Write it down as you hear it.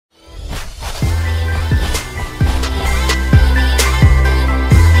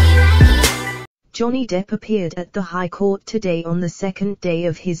Johnny Depp appeared at the High Court today on the second day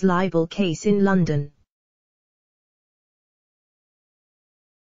of his libel case in London.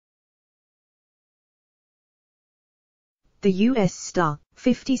 The US star,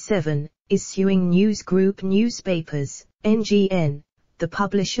 57, is suing news group Newspapers, NGN, the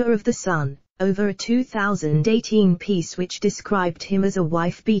publisher of The Sun, over a 2018 piece which described him as a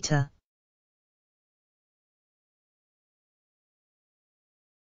wife-beater.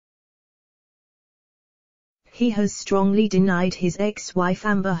 He has strongly denied his ex-wife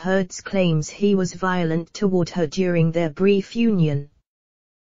Amber Heard's claims he was violent toward her during their brief union.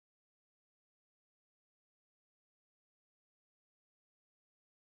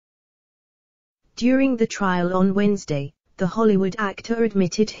 During the trial on Wednesday, the Hollywood actor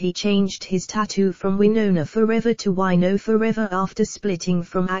admitted he changed his tattoo from Winona Forever to Wino Forever after splitting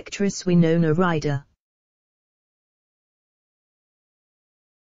from actress Winona Ryder.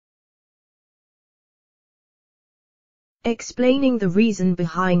 Explaining the reason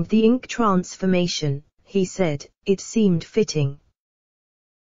behind the ink transformation, he said, "It seemed fitting."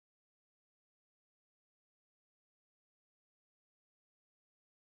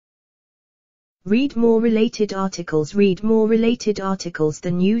 Read more related articles. Read more related articles. The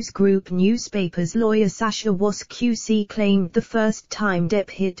news group Newspapers lawyer Sasha Wass QC claimed the first time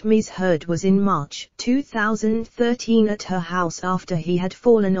Depp hit Ms. Heard was in March 2013 at her house after he had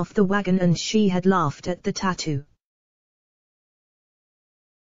fallen off the wagon and she had laughed at the tattoo.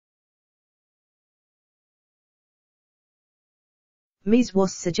 Ms.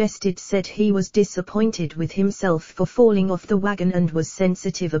 Wass said he was disappointed with himself for falling off the wagon and was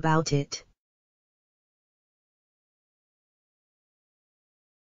sensitive about it.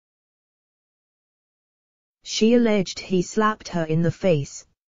 She alleged he slapped her in the face.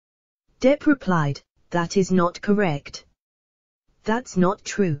 Depp replied, "That is not correct. That's not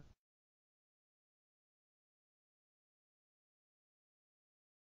true.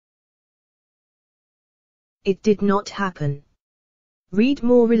 It did not happen." Read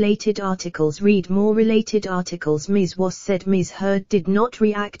more related articles. Read more related articles. Ms. Wass said Ms. Heard did not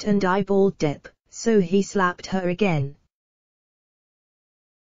react and eyeballed Depp, so he slapped her again.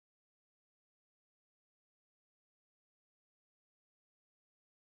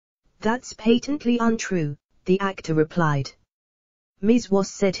 "That's patently untrue," the actor replied. Ms.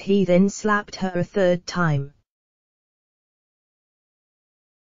 Wass said he then slapped her a third time.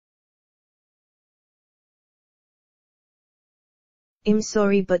 "I'm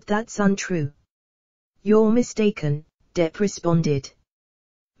sorry, but that's untrue." "You're mistaken," Depp responded.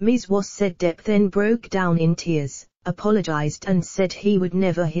 Ms. Wass said Depp then broke down in tears, apologized and said he would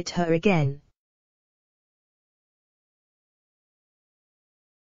never hit her again.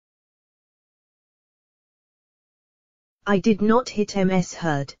 "I did not hit Ms.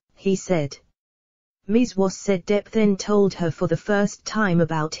 Heard," he said. Ms. Wass said Depp then told her for the first time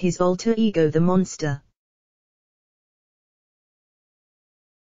about his alter ego the monster.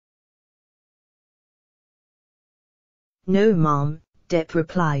 "No, Mom," Depp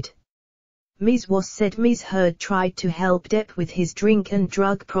replied. Ms. Wass said Ms. Heard tried to help Depp with his drink and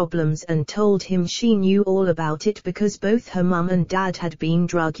drug problems and told him she knew all about it because both her mum and dad had been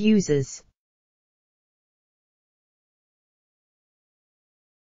drug users.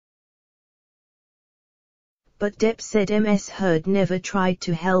 But Depp said Ms. Heard never tried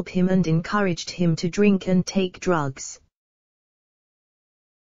to help him and encouraged him to drink and take drugs.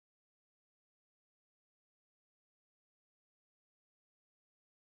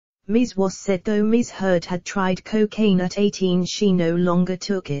 Ms. Wass said though Ms. Heard had tried cocaine at 18 she no longer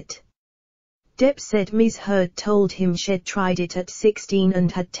took it. Depp said Ms. Heard told him she'd tried it at 16 and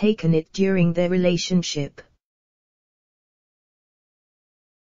had taken it during their relationship.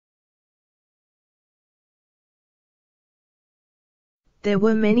 "There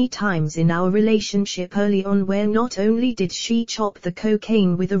were many times in our relationship early on where not only did she chop the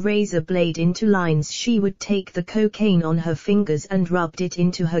cocaine with a razor blade into lines, she would take the cocaine on her fingers and rubbed it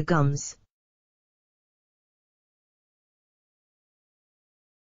into her gums.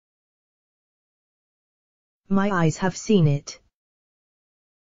 My eyes have seen it.